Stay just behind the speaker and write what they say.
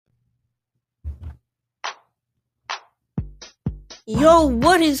Yo,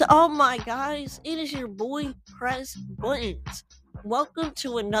 what is up, my guys? It is your boy Press Buttons. Welcome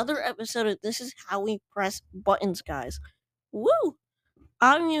to another episode of This Is How We Press Buttons, guys. Woo!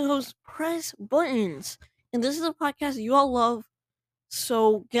 I'm your host, Press Buttons, and this is a podcast you all love.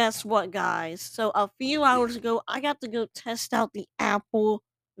 So, guess what, guys? So, a few hours ago, I got to go test out the Apple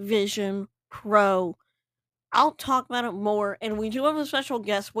Vision Pro. I'll talk about it more, and we do have a special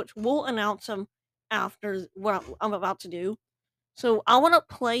guest, which we'll announce him after what I'm about to do. So I want to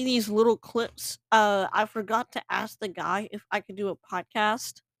play these little clips. I forgot to ask the guy if I could do a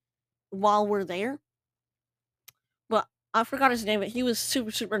podcast while we're there, but I forgot his name. But he was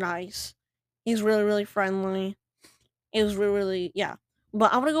super nice. He's really friendly. It was really yeah.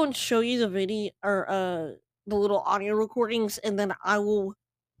 But I'm gonna go and show you the video or the little audio recordings, and then I will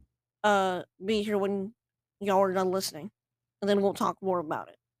be here when y'all are done listening, and then we'll talk more about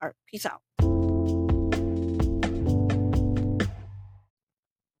it. All right, peace out.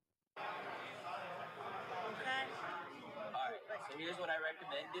 Alright, so here's what I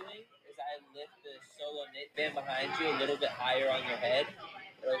recommend doing is I lift the solo knit band behind you a little bit higher on your head.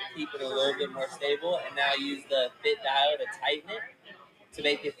 It'll keep it a little bit more stable, and now use the fit dial to tighten it to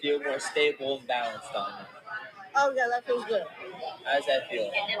make it feel more stable and balanced on it. Oh yeah, that feels good. How does that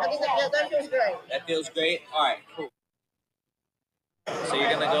feel? I think that feels great. That feels great? Alright, cool. So you're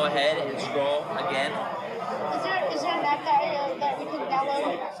gonna go ahead and scroll again. Is there an app that we can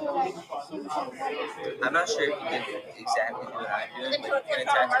download to like see what I'm not sure if you can exactly do what I'm doing, but you can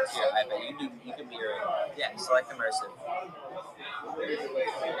attach it to your iPad. You can mirror it. Yeah, select immersive.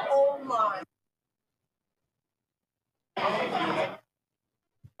 Oh my.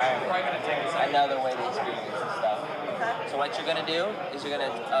 Another way to experience this stuff. Okay. So what you're gonna do is you're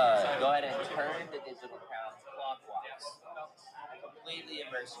gonna go ahead and turn the digital crowns clockwise. Completely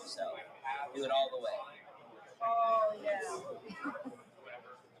immerse yourself. Do it all the way. Oh yeah.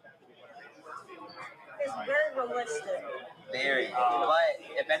 It's very realistic. Very. But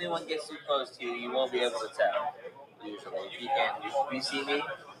if anyone gets too close to you, you won't be able to tell. Usually, if you can. You see me?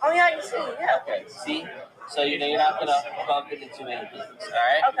 Oh yeah, I can see. Yeah. Okay. See? So you're not gonna bump into too many things. All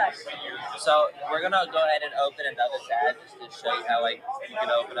right. Okay. So we're gonna go ahead and open another tab just to show you how you can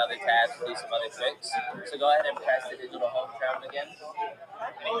open other tabs and do some other tricks. So go ahead and press the digital home crown again.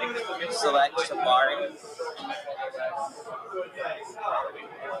 Select Safari.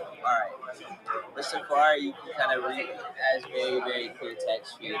 Alright. With Safari you can kind of read it as very clear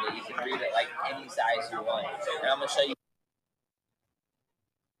text for you that you can read it like any size you want. And I'm gonna show you.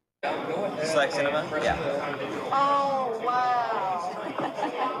 Select Cinema? Yeah. Oh wow.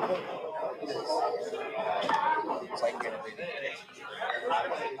 It's like you're gonna read it.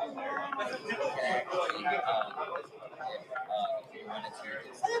 You want it to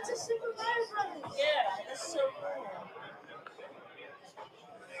Oh, that's a Super Mario Brothers. Yeah, that's so cool.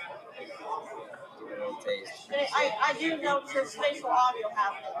 give it a little taste. And I do know the spatial audio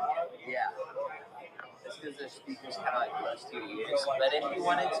happening. Yeah. It's because the speaker's kind of like close to your ears. But if you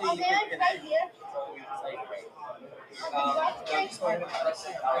wanted to, you Okay, could right connect. here. It's like, Oh, I'm not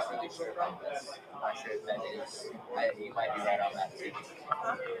sure if that is. You might be right on that too.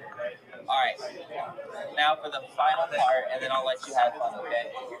 Alright. Now for the final part, and then I'll let you have fun,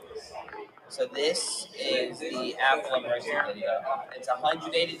 okay? So this is the Apple Immersive video. It's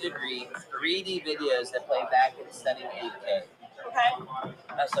 180-degree 3D videos that play back in stunning 8K. Okay.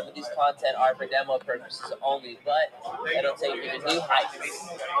 Now, some of these content are for demo purposes only, but it'll take you to new heights.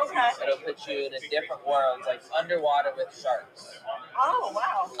 Okay. It'll put you in a different world, like underwater with sharks, Oh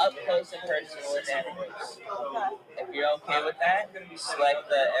wow. up close and personal with animals. Okay. If you're okay with that, select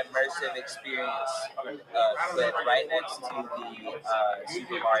the immersive experience clip right next to the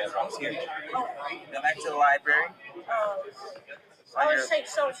Super Mario Bros. Here. Go back to the library. Oh, it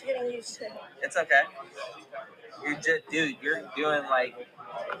takes so much getting used to. It's okay. You're doing like,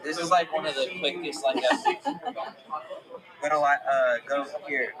 this is like one of the quickest, like, go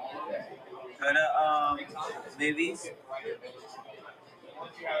here. Go to, movies.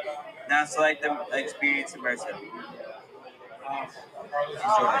 Now select the experience immersive. Are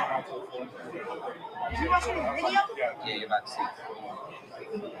you watching a video? Yeah, you're about to see.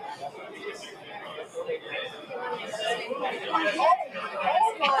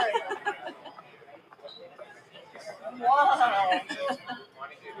 Oh my. Wow.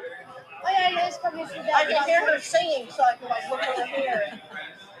 Oh yeah, it's coming through that. I can hear her singing, so I can like look over here.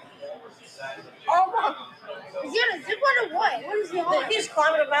 Oh my. Is he on a zip line or what? What is he on? He's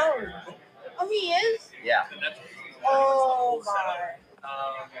climbing a mountain. Oh, he is? Yeah. Oh my.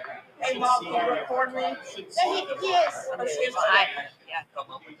 Hey mom, can you record me? Yeah, he is. Oh, she's fine.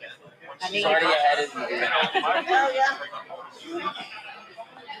 She's already ahead of you. Oh yeah.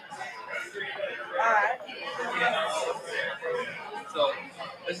 Alright. So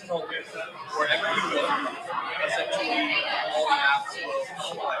this is all weird. Wherever you look, essentially all the apps will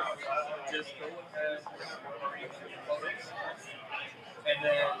come up. Just go ahead and read photos. And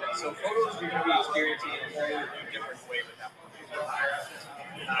then, so photos you're going to be experiencing in a whole different way with that.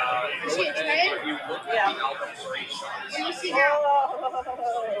 See it today? If you look at the album break, What do you see now?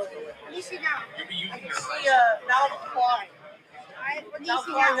 What do you see now? you'll be I using can your see now I'm flying. Alright, what do Now you I'm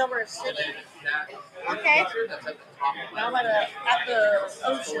see flying now? over a and city. then that Okay. picture that's at the top of Now I'm at the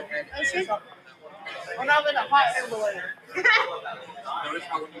ocean. Ocean? Well, now I'm in a hot air balloon. notice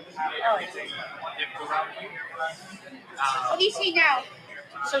how when you everything dips around you. What do you see now?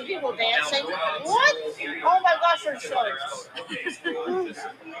 Some people dancing. What? Oh my gosh, they're so. Just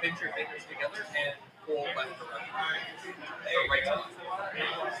pinch your fingers together and pull left to right. Right to left.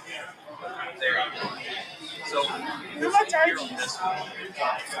 There you go. So How much are here on these? this one.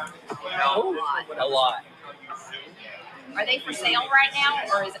 Now, a lot. Are they for sale right now,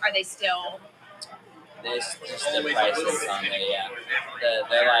 or are they still? This just the prices on there, yeah.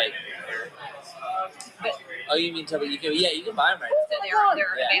 They're like. But Oh, you mean tell me you can? Yeah, you can buy them right so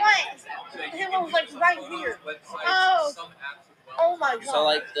they're Yeah. available. Him was like right here. Oh. Oh my god. So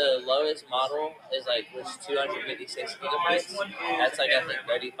like the lowest model is like was 256 gigabytes. That's like I think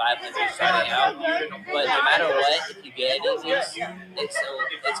 3,500 starting out. But no matter what, if you get any of these, it's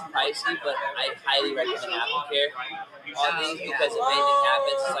pricey. But I highly recommend AppleCare on these because if anything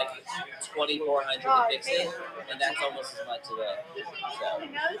happens, it's like 2,400 to fix it, and that's almost as much of it. So.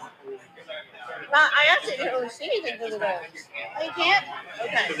 I actually didn't really see anything through the nose. Oh, you can't?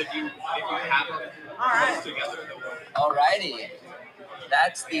 Okay. Because if you have them Alright. together, alrighty.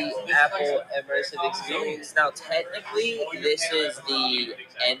 That's the Apple Immersive Experience. Now, technically, this is the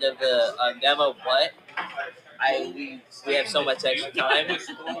end of the demo, but we have so much extra time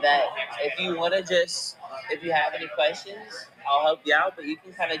that if you want to if you have any questions, I'll help you out, but you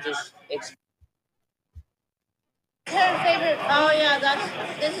can kind of just Her favorite. Oh yeah,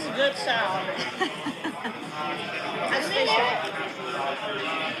 this is good sound. That's Is it there? good.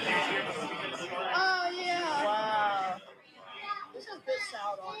 Oh, yeah. Wow. This is good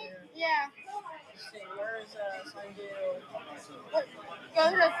sound on here. Yeah. Let's see, where is undo? Go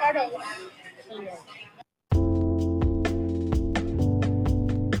to the photos.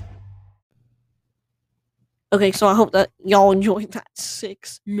 Okay, so I hope that y'all enjoyed that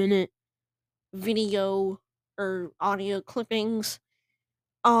 6-minute video or audio clippings.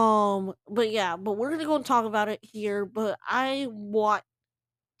 But yeah, but we're gonna go and talk about it here. But I want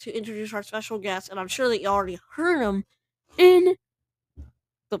to introduce our special guest, and I'm sure that you already heard him in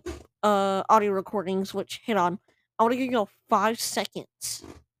the audio recordings, which hit on. I want to give y'all 5 seconds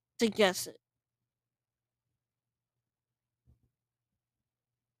to guess it.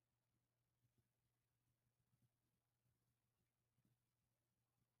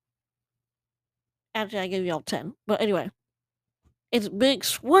 Actually, I gave y'all 10. But anyway, it's Big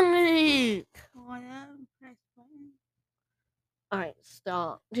Swing. Alright,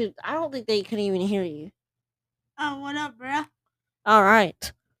 stop. Dude, I don't think they can even hear you. Oh, what up, bruh?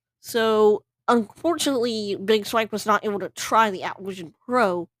 Alright. So, unfortunately, Big Swipe was not able to try the Apple Vision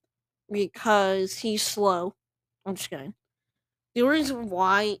Pro because he's slow. I'm just kidding. The reason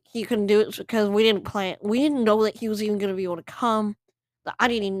why he couldn't do it is because we didn't plan. We didn't know that he was even going to be able to come. I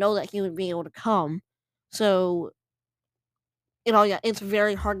didn't even know that he would be able to come. So, yeah, it's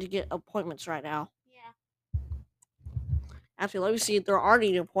very hard to get appointments right now. Yeah. Actually, let me see if there are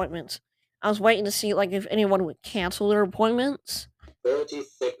any appointments. I was waiting to see like if anyone would cancel their appointments.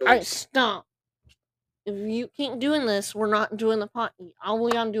 Alright, stop. If you keep doing this, we're not doing the pot.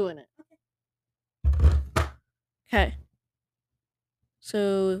 Only I'm doing it. Okay.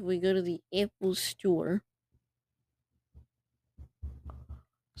 So if we go to the Apple Store,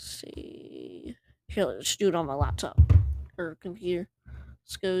 let's see. Here, let's do it on my laptop or computer.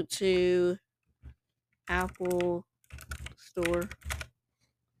 Let's go to Apple Store.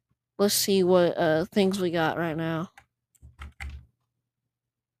 Let's see what things we got right now.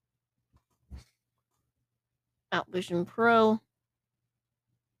 Apple Vision Pro.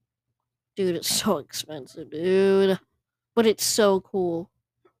 Dude, it's so expensive, dude. But it's so cool.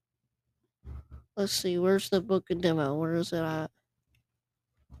 Let's see, where's the book and demo? Where is it at?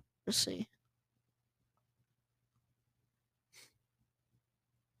 Let's see.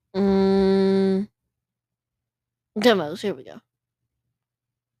 Demos, here we go.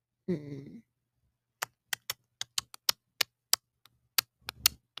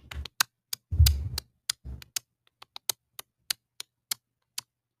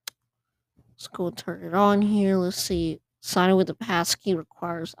 Let's go turn it on here. Let's see. Signing with the passkey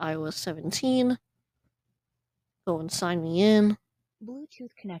requires iOS 17. Go and sign me in.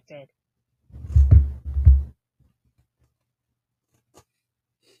 Bluetooth connected.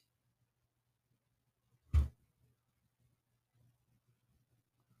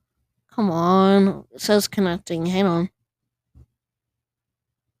 Come on. It says connecting. Hang on.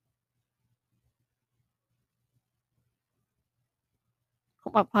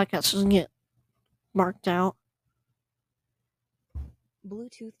 Hope my podcast doesn't get marked out.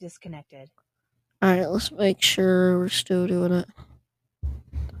 Bluetooth disconnected. Alright, let's make sure we're still doing it.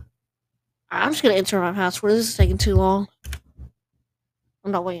 I'm just gonna enter my password. This is taking too long.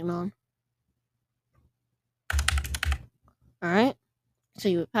 I'm not waiting on. Alright.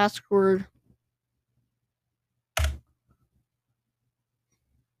 Continue with password.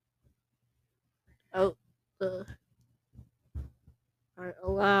 Oh, alright,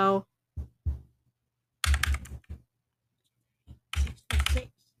 allow.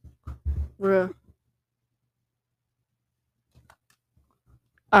 Bruh.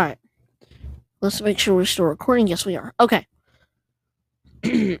 Alright. Let's make sure we're still recording. Yes, we are. Okay.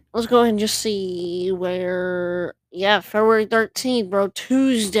 Let's go ahead and just see where. Yeah, February 13th, bro.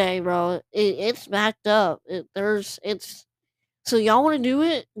 Tuesday, bro. It's backed up. So y'all want to do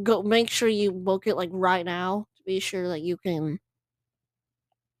it? Go make sure you book it like right now to be sure that you can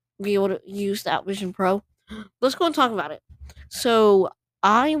be able to use that Vision Pro. Let's go and talk about it. So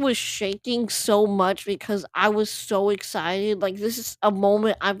I was shaking so much because I was so excited. Like this is a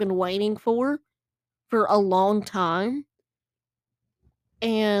moment I've been waiting for a long time.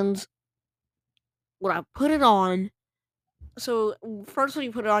 And when I put it on, so first when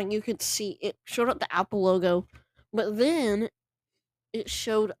you put it on, you could see it showed up the Apple logo, but then it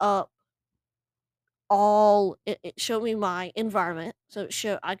showed up it showed me my environment, so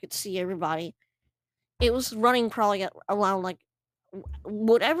I could see everybody. It was running probably at around like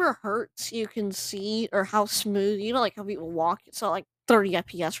whatever hertz you can see or how smooth, like how people walk, it's not like 30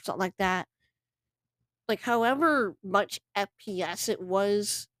 FPS or something like that. Like however much FPS it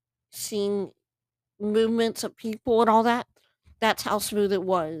was seeing movements of people and all that, that's how smooth it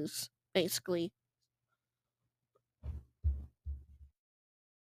was, basically.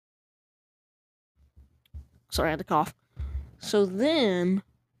 Sorry, I had to cough. So then,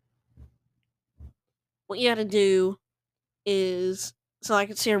 what you had to do is, so I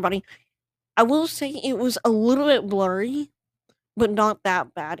could see everybody. I will say it was a little bit blurry, but not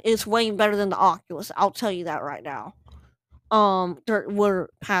that bad. It's way better than the Oculus. I'll tell you that right now. Where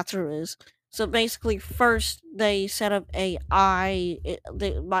path-through is. So basically, first they set up my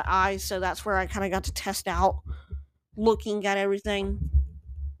eyes. So that's where I kind of got to test out, looking at everything.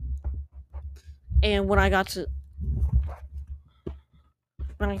 And when I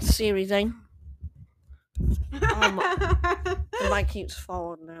see everything, the mic keeps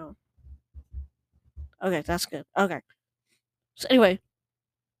falling down. Okay, that's good. Okay. So anyway,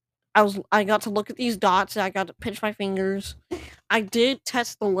 I got to look at these dots and I got to pinch my fingers. I did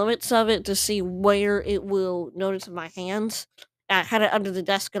test the limits of it to see where it will notice my hands. I had it under the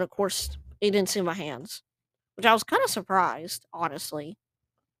desk and of course it didn't see my hands, which I was kind of surprised, honestly.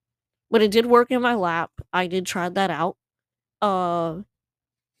 But it did work in my lap. I did try that out. But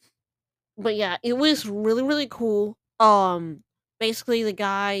yeah, it was really, really cool. Basically the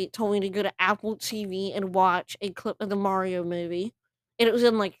guy told me to go to Apple TV and watch a clip of the Mario movie. And it was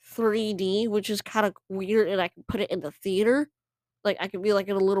in like 3D, which is kind of weird, and I could put it in the theater. Like I could be like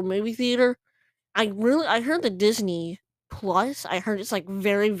in a little movie theater. I heard the Disney Plus. I heard it's like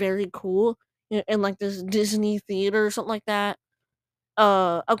very, very cool. In like this Disney theater or something like that.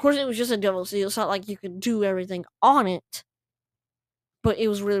 Of course it was just a demo, so it's not like you could do everything on it. But it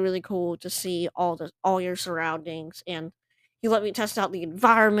was really, really cool to see all your surroundings, and he let me test out the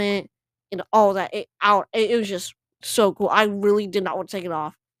environment and all that. It was just so cool. I really did not want to take it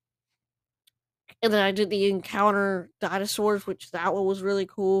off. And then I did the encounter dinosaurs, which that one was really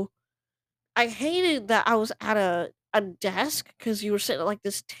cool. I hated that I was at a desk because you were sitting at like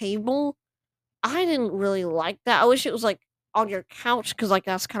this table. I didn't really like that. I wish it was like on your couch because like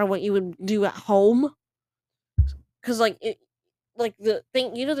that's kind of what you would do at home. Because like the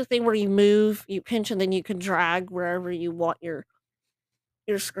thing, the thing where you move, you pinch, and then you can drag wherever you want your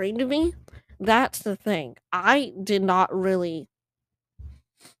screen to be. That's the thing. I did not really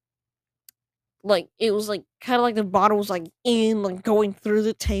like. It was like kind of like the bottle was like going through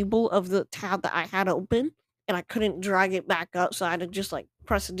the table of the tab that I had open, and I couldn't drag it back up, so I had to just like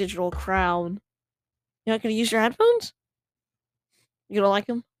press a digital crown. You're not gonna use your headphones? You don't like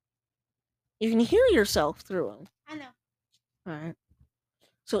them? You can hear yourself through them. I know. All right.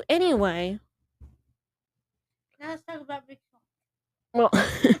 So anyway, Can let's talk about Big Swan. Well,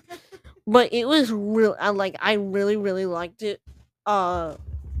 but it was real. I really really liked it. Uh,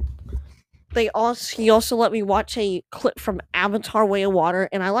 he also let me watch a clip from Avatar: Way of Water,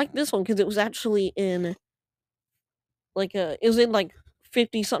 and I like this one because it was actually in it was in like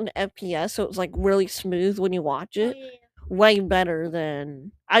 50 something FPS, so it was like really smooth when you watch Oh it. yeah. Way better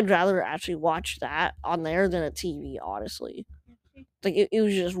than I'd rather actually watch that on there than a TV, honestly. Like it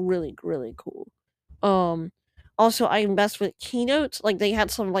was just really, really cool. Um Also I invest with Keynotes. Like they had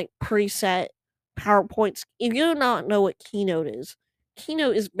some like preset PowerPoints. If you do not know what Keynote is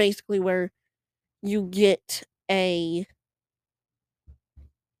basically where you get a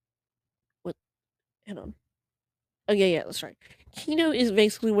what hold on. Oh yeah, that's right. Keynote is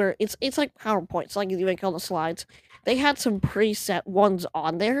basically where it's like PowerPoints, like you make all the slides. They had some preset ones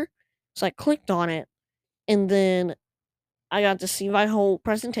on there. So I clicked on it and then I got to see my whole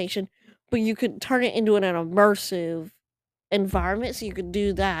presentation, but you could turn it into an immersive environment, so you could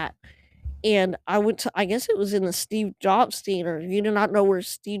do that. And I went to, I guess it was in the Steve Jobs Theater. If you do not know where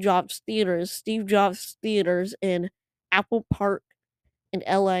Steve Jobs Theater is, Steve Jobs Theater's in Apple Park in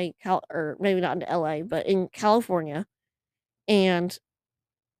LA, or maybe not in LA, but in California. And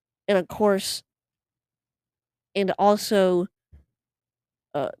of course, and also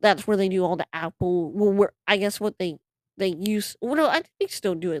that's where they do all the Apple. Well, where I guess what they use. Well, no, I think they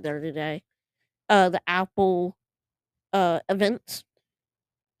still do it there today. The Apple events.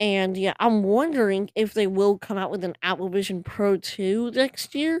 And yeah, I'm wondering if they will come out with an Apple Vision Pro 2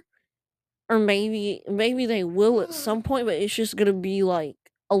 next year, or maybe they will at some point, but it's just gonna be like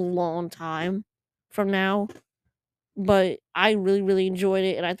a long time from now. But I really really enjoyed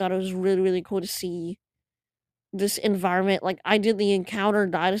it, and I thought it was really really cool to see this environment. Like I did the encounter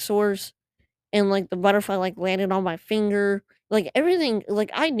dinosaurs, and like the butterfly like landed on my finger, like everything.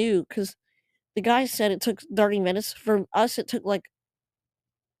 Like I knew because the guy said it took 30 minutes. For us, it took like,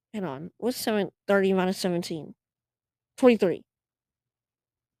 hang on, what's 30 minus 17? 23.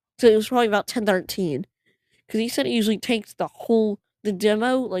 So it was probably about 10:13. Because he said it usually takes the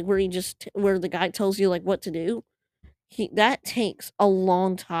demo, like where the guy tells you like what to do. That takes a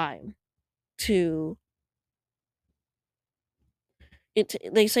long time to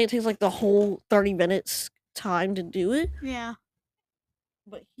they say it takes like the whole 30 minutes time to do it. Yeah.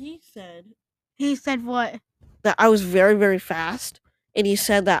 But he said He said what? that I was very, very fast. And he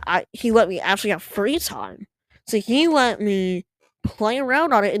said that he let me actually have free time. So he let me play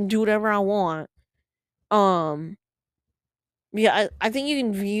around on it and do whatever I want. Yeah, I think you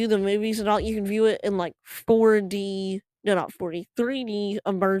can view the movies and all. You can view it in like 4D, no, not 4D, 3D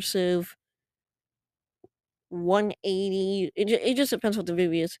immersive, 180. It just depends what the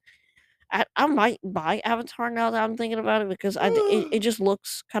movie is. I might buy Avatar now that I'm thinking about it because it just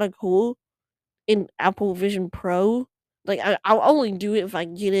looks kind of cool in Apple Vision Pro. Like I'll only do it if I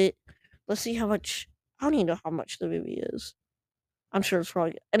get it. Let's see how much. I don't even know how much the movie is. I'm sure it's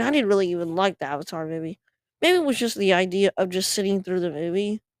probably. And I didn't really even like the Avatar movie. Maybe it was just the idea of just sitting through the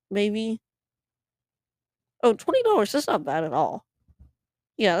movie. Maybe. Oh, $20. That's not bad at all.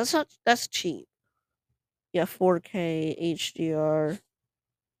 Yeah, that's cheap. Yeah, 4K HDR.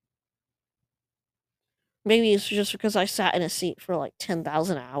 Maybe it's just because I sat in a seat for like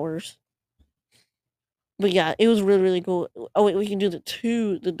 10,000 hours. But yeah, it was really really cool. Oh wait, we can do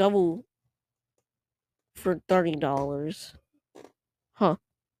the double for $30. Huh.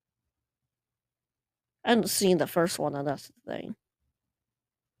 I hadn't seen the first one, and that's the thing.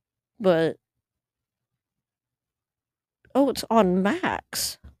 But oh, it's on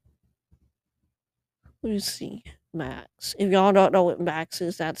Max. Let me see. Max. If y'all don't know what Max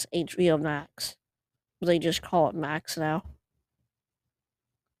is, that's HBO Max. They just call it Max now.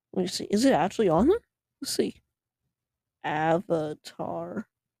 Let me see. Is it actually on there? Let's see. Avatar.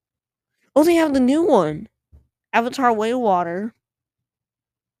 Oh, they have the new one. Avatar Way of Water.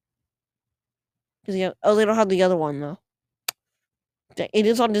 They don't have the other one though. It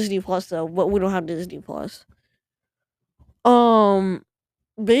is on Disney Plus though, but we don't have Disney Plus.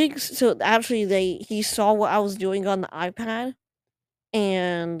 Biggs. So actually, he saw what I was doing on the iPad,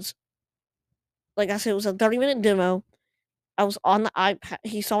 and like I said, it was a 30-minute demo. I was on the iPad.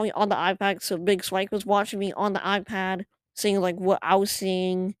 He saw me on the iPad, so Big Spike was watching me on the iPad, seeing like what I was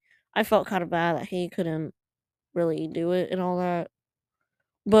seeing. I felt kind of bad that he couldn't really do it and all that.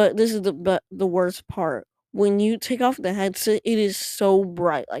 But this is the worst part. When you take off the headset, it is so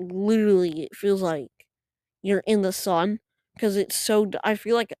bright. Like literally, it feels like you're in the sun because it's so. I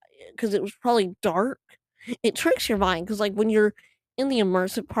feel like because it was probably dark. It tricks your mind because like when you're in the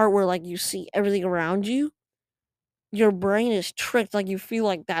immersive part where like you see everything around you, your brain is tricked. Like you feel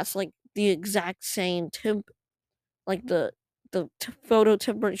like that's like the exact same like the photo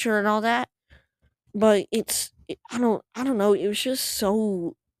temperature and all that. But I don't know. It was just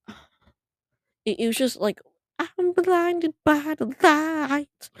so. It was just like I'm blinded by the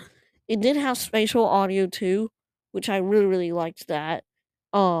lights. It did have spatial audio too, which I really liked that.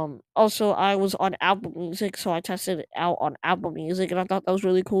 Also I was on Apple Music, so I tested it out on Apple Music and I thought that was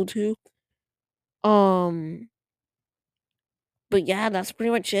really cool too. Um but yeah, that's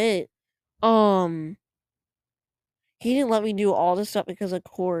pretty much it. Um he didn't let me do all this stuff because of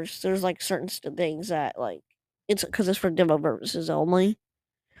course there's like certain things that like it's because it's for demo purposes only.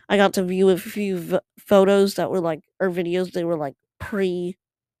 I got to view a few photos that were like or videos they were like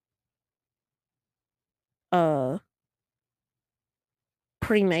uh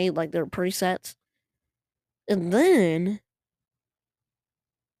pre-made, like they're presets. And then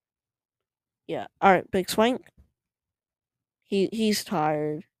yeah, all right, Big Swank. He's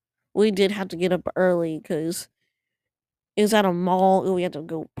tired. We did have to get up early because it was at a mall and we had to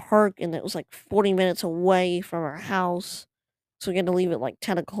go park, and it was like 40 minutes away from our house, so we had to leave at like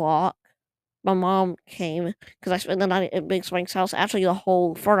 10 o'clock. My mom came because I spent the night at Big Swank's house. Actually, the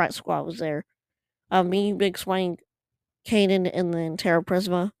whole Fortnite squad was there. Me, Big Swank, Kaden, and then Terra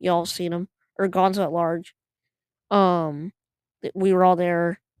Prisma. Y'all seen him or Gonzo at large. Um, we were all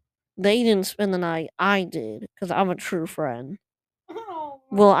there. They didn't spend the night. I did because I'm a true friend. Oh,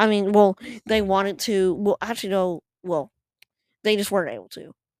 Well, I mean, they wanted to. Well, actually, no. Well, they just weren't able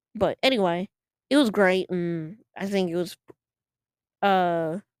to. But anyway, it was great, and I think it was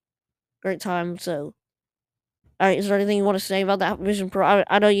great time. So, all right, is there anything you want to say about that Vision Pro?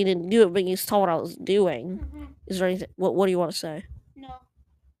 I know you didn't do it, but you saw what I was doing. mhm. Is there anything? What do you want to say? No,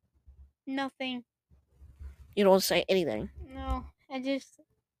 nothing. You don't want to say anything. No,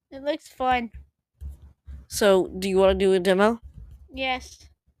 it looks fun. So, do you want to do a demo? Yes.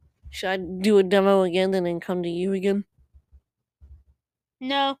 Should I do a demo again and then come to you again?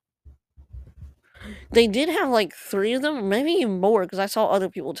 No. They did have like 3 of them, maybe even more, because I saw other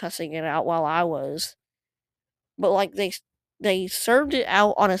people testing it out while I was. But like they served it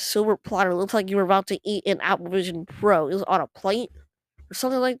out on a silver platter. It looked like you were about to eat an Apple Vision Pro. It was on a plate or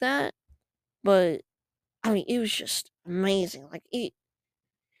something like that. But I mean, it was just amazing. Like it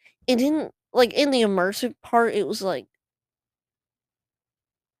didn't like in the immersive part. It was like,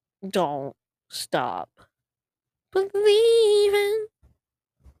 don't stop believing.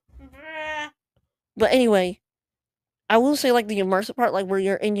 But anyway, I will say like the immersive part, like where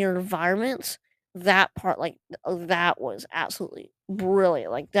you're in your environments. That part, like that was absolutely brilliant.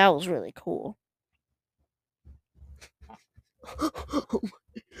 Like that was really cool.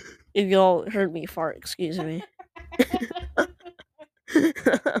 If y'all heard me fart, excuse me.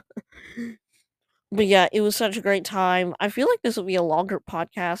 But yeah, it was such a great time. I feel like this will be a longer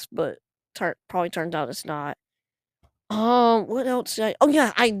podcast, but probably turns out it's not. What else? Oh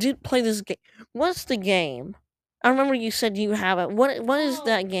yeah, I did play this game. What's the game? I remember you said you have it. What is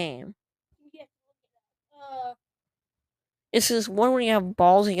that game? It's this one where you have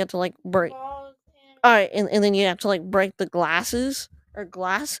balls and you have to like break. Balls All right, and then you have to like break the glasses or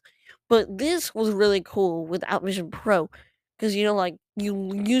glass. But this was really cool without Vision Pro because you know, like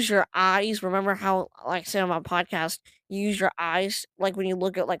you use your eyes. Remember how, like I said on my podcast, you use your eyes. Like when you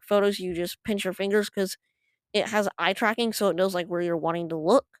look at like photos, you just pinch your fingers because it has eye tracking, so it knows like where you're wanting to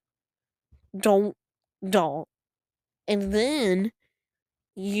look. Don't, don't, and then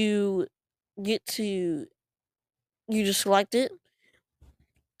you get to you just select it.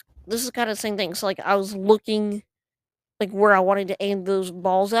 This is kind of the same thing. So like I was looking like where I wanted to aim those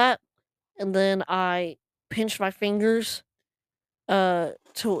balls at, and then I pinched my fingers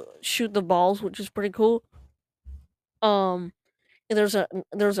to shoot the balls, which is pretty cool. Um and there's a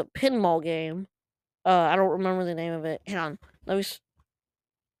pinball game. I don't remember the name of it. Hang on. Let me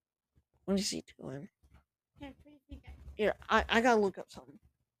see doing. Here, I gotta look up something.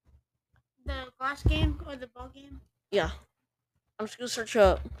 The glass game or the ball game? Yeah. I'm just gonna search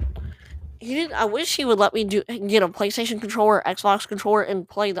up. I wish he would let me get a PlayStation controller, Xbox controller, and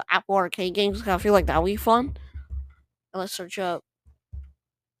play the Apple Arcade games because I feel like that would be fun. And let's search up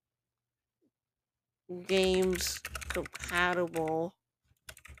games compatible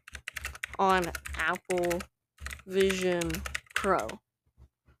on Apple Vision Pro.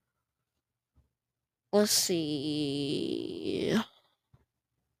 Let's see.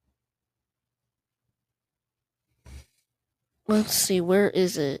 Where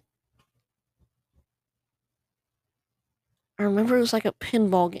is it? I remember it was like a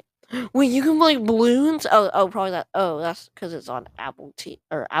pinball game. Wait, you can play balloons? Oh, probably that. Oh, that's because it's on Apple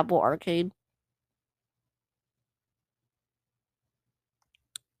or Apple Arcade.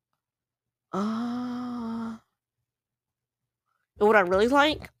 And what I really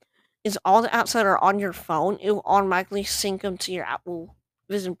like is all the apps that are on your phone, it will automatically sync them to your Apple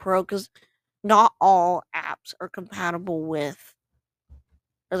Vision Pro because not all apps are compatible with,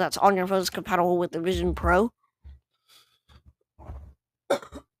 or that's on your phone is compatible with the Vision Pro.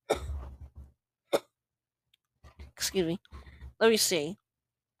 Excuse me. Let me see.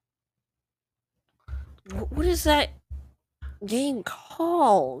 What is that game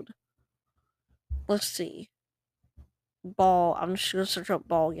called? Let's see. Ball. I'm just gonna search up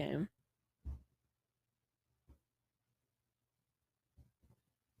ball game.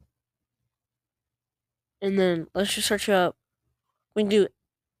 And then let's just search up. We can do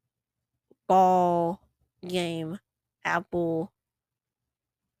ball game Apple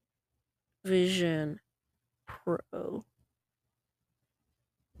Vision Pro.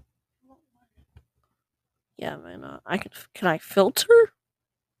 Yeah, man. Can I filter?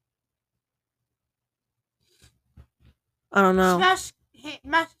 I don't know. Smash it.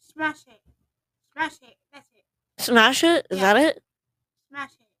 Smash it. Smash it. That's it. Smash it? Is that it?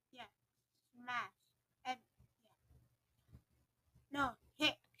 Smash it. Yeah. Smash. And yeah. No.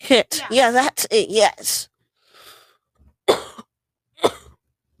 Hit. Hit. Yeah, that's it. Yes. And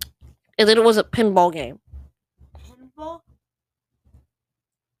then it was a pinball game. Pinball.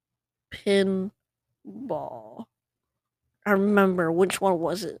 Pinball. I remember. Which one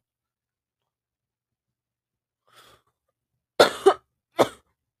was it?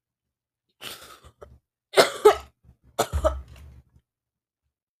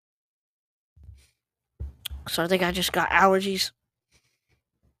 So I think I just got allergies.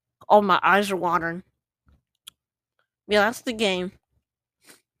 Oh, my eyes are watering. Yeah, that's the game.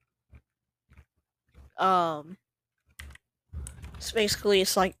 It's basically,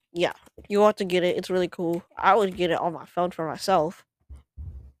 it's like, yeah, you want to get it. It's really cool. I would get it on my phone for myself.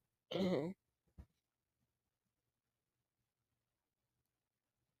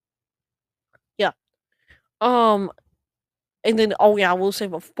 Yeah. And then, oh yeah, I will say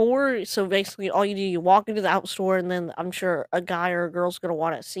before. So basically, all you do, you walk into the App Store, and then I'm sure a guy or a girl's gonna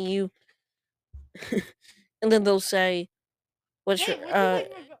want to see you, and then they'll say, "What's Hey, your what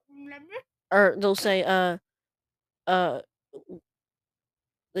do you remember? or they'll say, uh,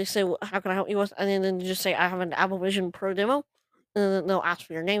 they say, how can I help you with?" And then you just say, "I have an Apple Vision Pro demo," and then they'll ask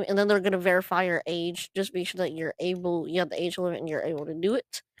for your name, and then they're gonna verify your age, just be sure that you have the age limit, and you're able to do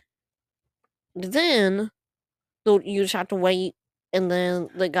it. Then, you just have to wait, and then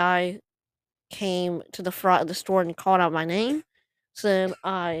the guy came to the front of the store and called out my name. So then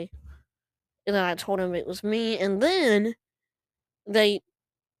I told him it was me, and then they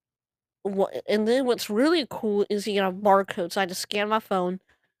and then what's really cool is he got a barcode, so I had to scan my phone,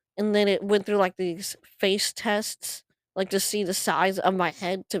 and then it went through like these face tests, like to see the size of my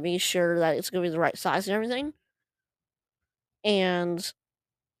head to be sure that it's gonna be the right size and everything. And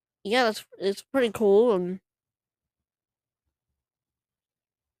yeah, it's pretty cool,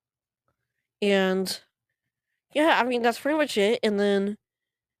 and yeah, I mean that's pretty much it. And then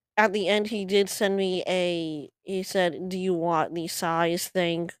at the end, he did send me he said, "Do you want the size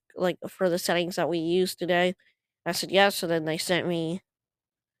thing, like, for the settings that we used today?" I said, "Yes," so then they sent me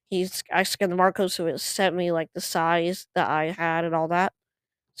I scanned the barcode, so it sent me, like, the size that I had and all that.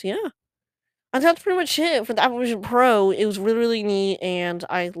 So, yeah. And that's pretty much it for the Apple Vision Pro. It was really, really neat, and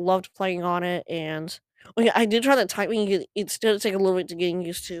I loved playing on it, and oh, yeah, I did try the typing. It still take a little bit to getting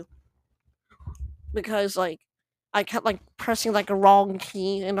used to because, like, I kept, like, pressing, like, a wrong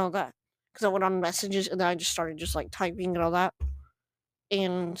key and all that. Because I went on messages and then I just started just, like, typing and all that.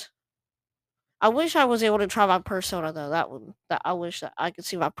 And I wish I was able to try my persona though. That I wish that I could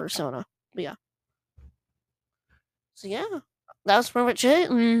see my persona. But yeah. So yeah. That's pretty much it.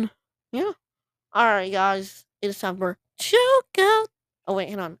 And yeah. Alright guys. It's time for choke out. Oh wait,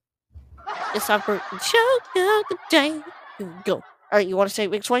 hang on. It's time for choke out the day. Here we go. Alright, you wanna say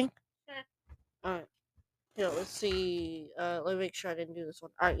it, Big Swing? Sure. Alright. Yeah, let's see. Let me make sure I didn't do this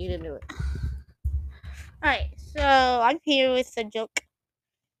one. Alright, you didn't do it. Alright, so I'm here with the joke.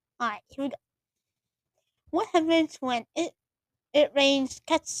 Alright, here we go. What happens when it rains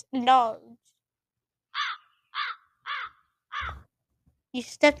cats and dogs? You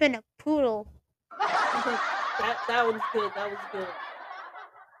step in a poodle. that was good. That was good.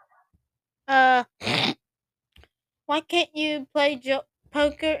 Why can't you play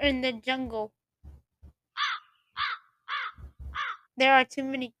poker in the jungle? There are too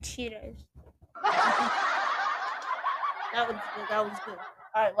many cheaters. That was good. That was good.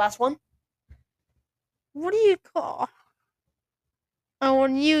 Alright, last one. What do you call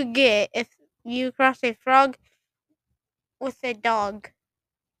when you get if you cross a frog with a dog?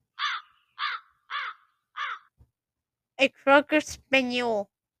 a Cocker Spaniel.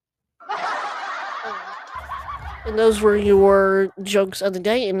 And those were your jokes of the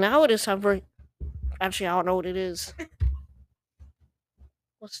day. And now it is time for. Actually, I don't know what it is.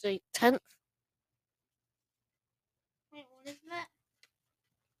 What's the 10th? Wait, what is that?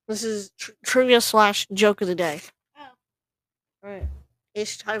 This is trivia / joke of the day. Oh. Alright.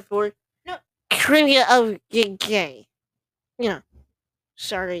 It's time for No. trivia of the day. Yeah.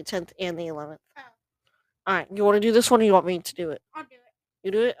 Saturday 10th and the 11th. Oh. Alright, you want to do this one or you want me to do it? I'll do it.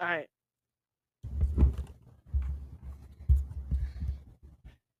 You do it? Alright.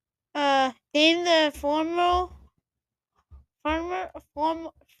 Name the formal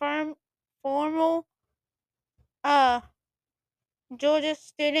Georgia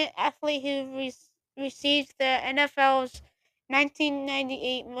student athlete who received the NFL's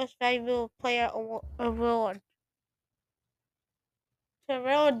 1998 Most Valuable Player Award.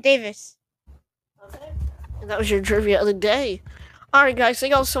 Terrell Davis. Okay. And that was your trivia of the day. Alright, guys,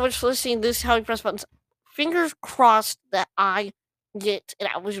 thank you all so much for listening. This is How We Press Buttons. Fingers crossed that I get an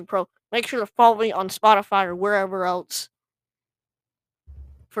Apple Vision Pro. Make sure to follow me on Spotify or wherever else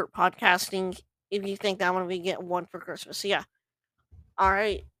for podcasting if you think that I'm going to be getting one for Christmas. So, yeah.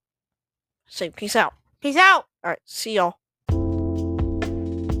 Alright. Say peace out. Peace out. Alright, see y'all.